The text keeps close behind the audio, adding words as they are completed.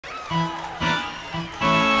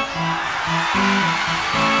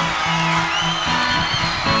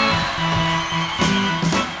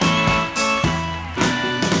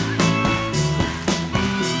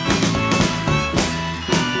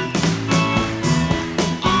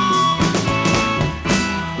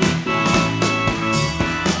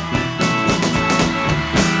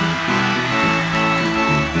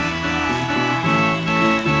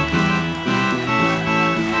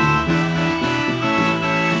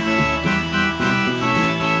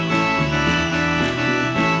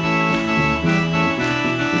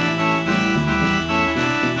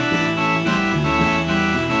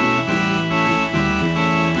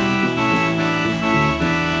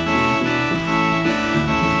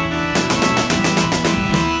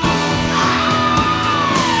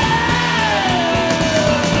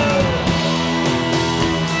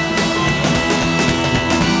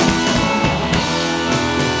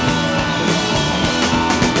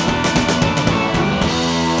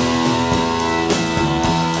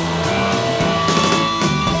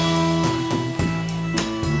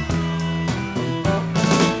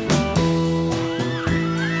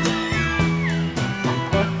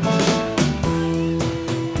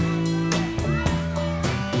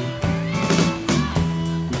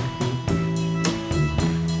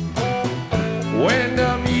When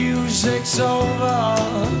the music's over,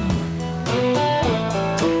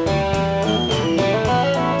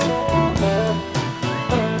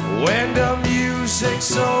 when the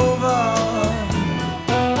music's over,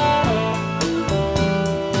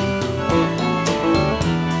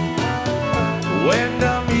 when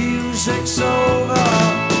the music's over,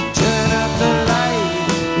 turn out the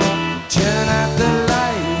light, turn out the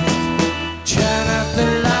light, turn out the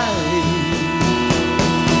light.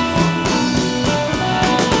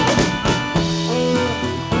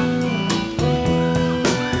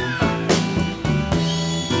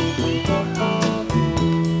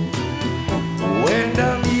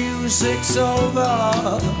 Music's over,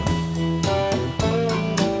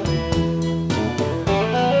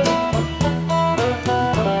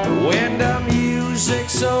 when the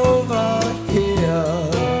music's over here,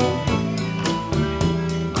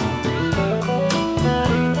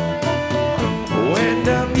 when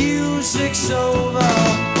the music's over,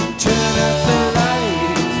 turn out the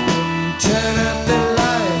light, turn out the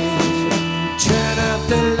light, turn out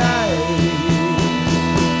the light.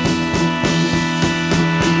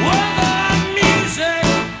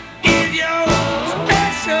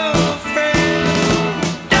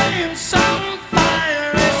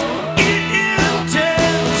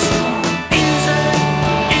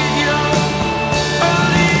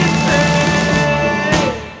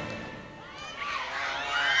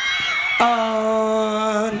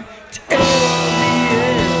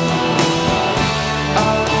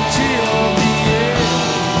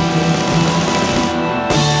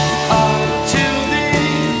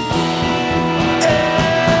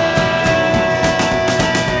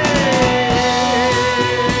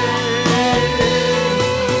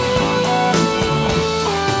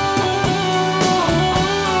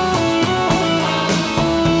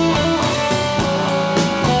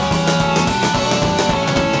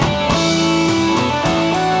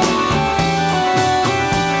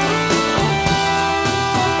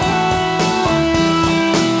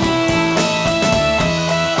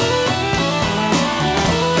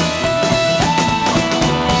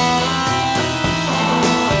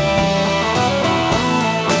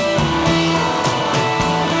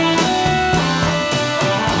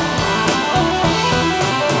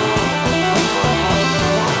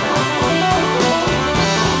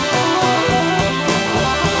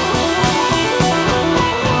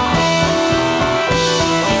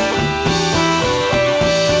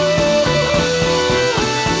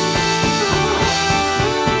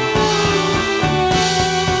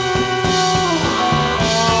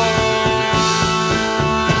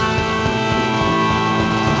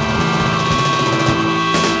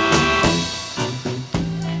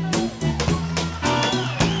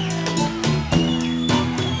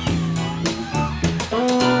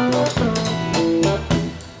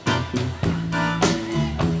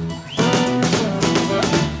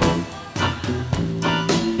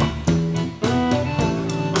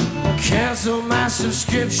 Cancel my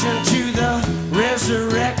subscription to the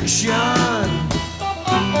resurrection.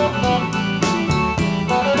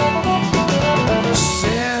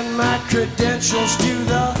 Send my credentials to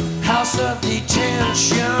the House of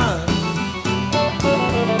Detention.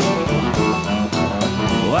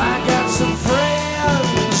 Oh, I got some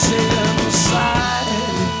friends inside.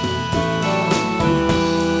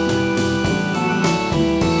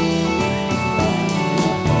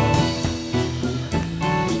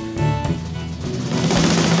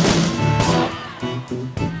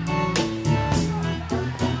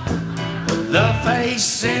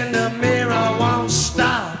 face in the mirror won't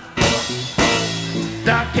stop.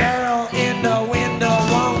 The girl in the window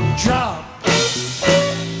won't drop.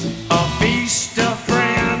 A feast of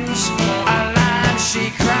friends, alive she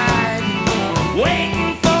cried,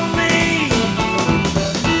 waiting for me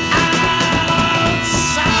outside.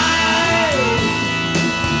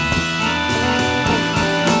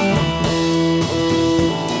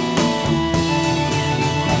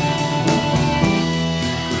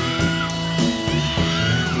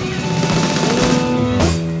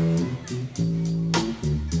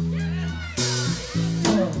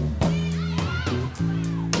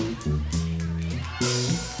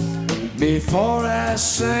 Before I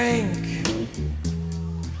sink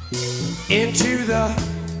into the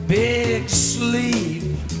big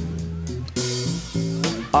sleep,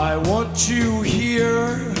 I want to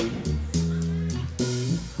hear,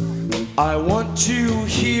 I want to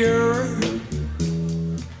hear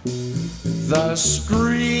the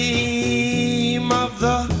scream of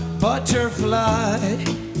the butterfly.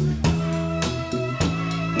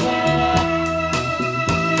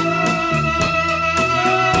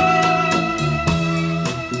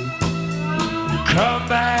 Come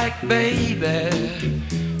back, baby,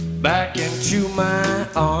 back into my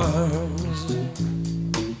arms.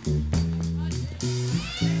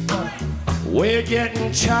 We're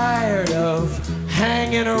getting tired of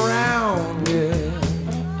hanging around, yeah.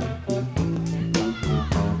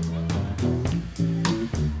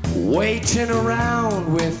 Waiting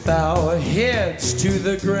around with our heads to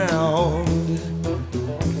the ground.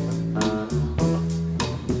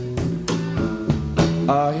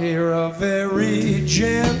 I hear a very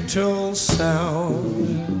gentle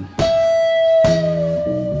sound.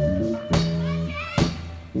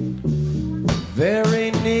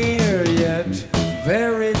 Very near yet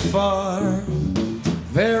very far,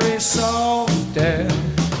 very soft and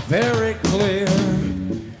very clear.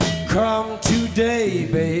 Come today,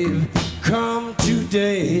 babe, come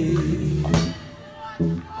today.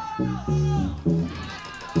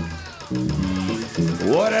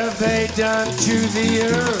 What have they done to the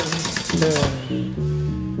earth?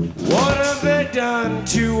 What have they done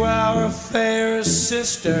to our fair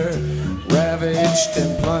sister? Ravaged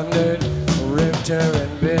and plundered, ripped her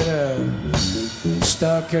and bit her,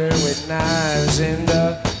 stuck her with knives in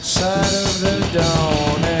the side of the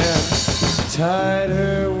dawn, and tied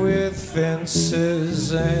her with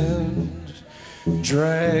fences and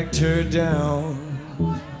dragged her down.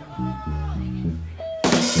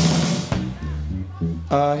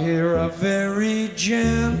 I hear a very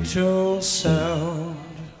gentle sound.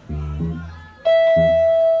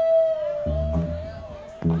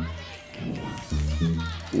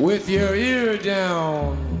 With your ear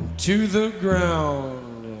down to the ground.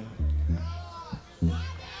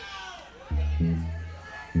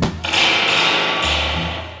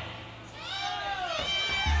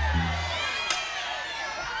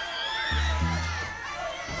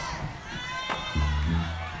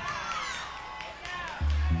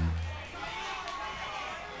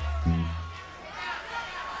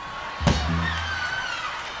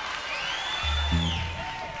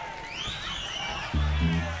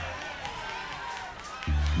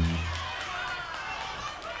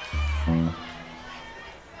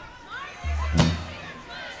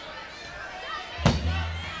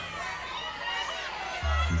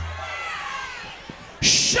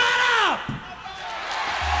 Shut up!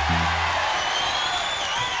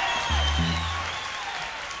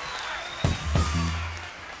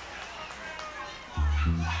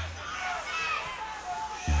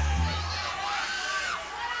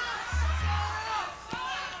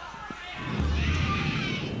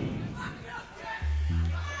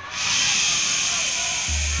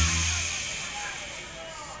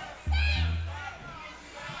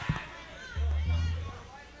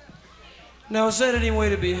 Now, is that any way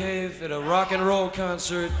to behave at a rock and roll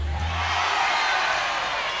concert?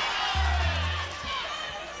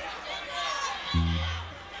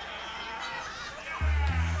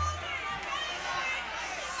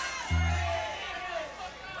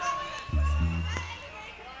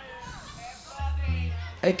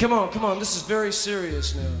 Hey, come on, this is very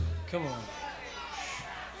serious now. Come on.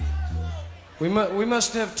 We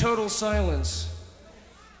must have total silence.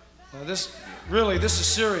 Now this is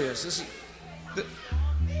serious. This is...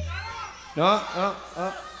 No.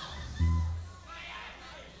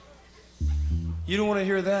 You don't want to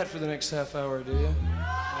hear that for the next half hour, do you?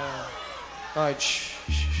 All right, shh.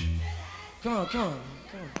 Come on.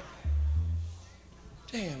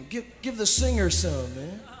 Damn, give the singer some,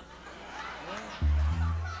 man.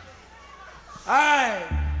 All right.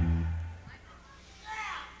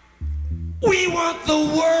 We want the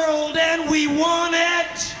world and we want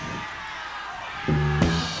it.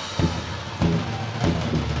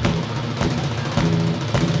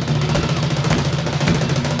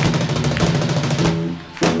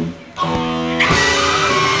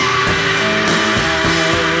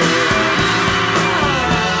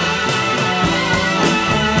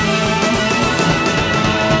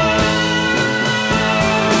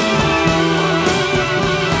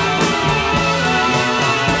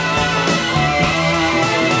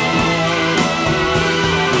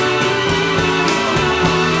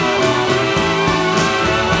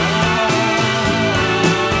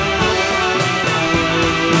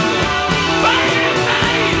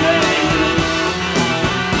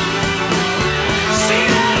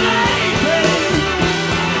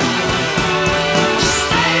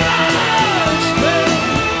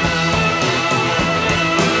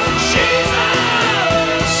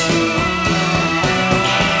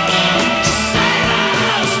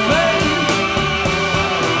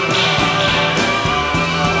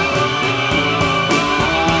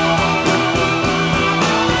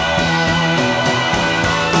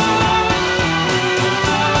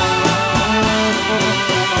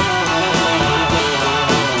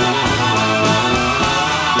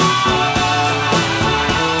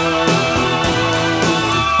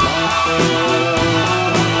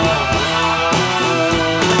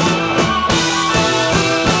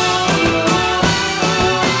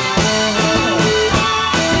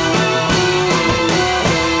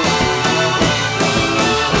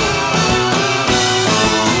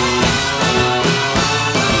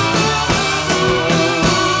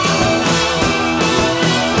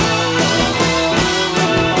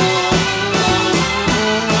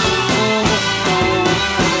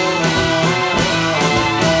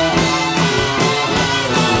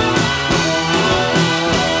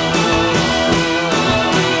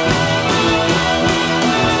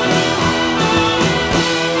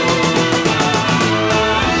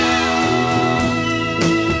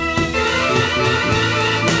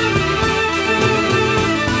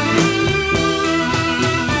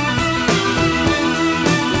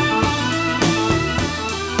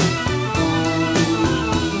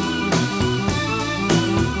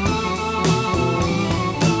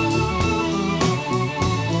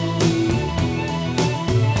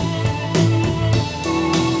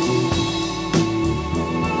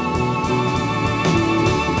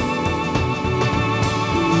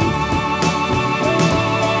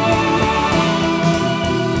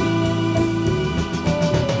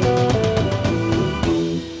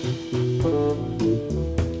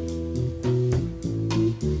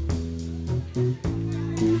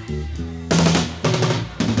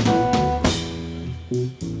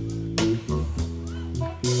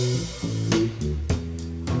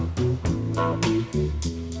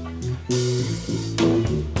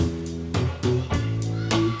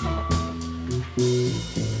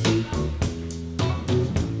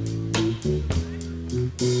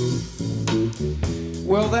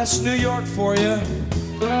 Well, that's New York for you.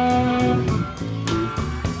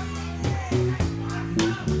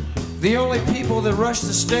 The only people that rush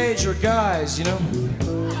the stage are guys, you know.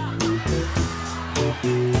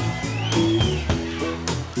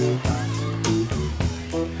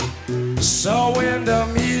 So into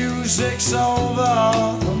music, so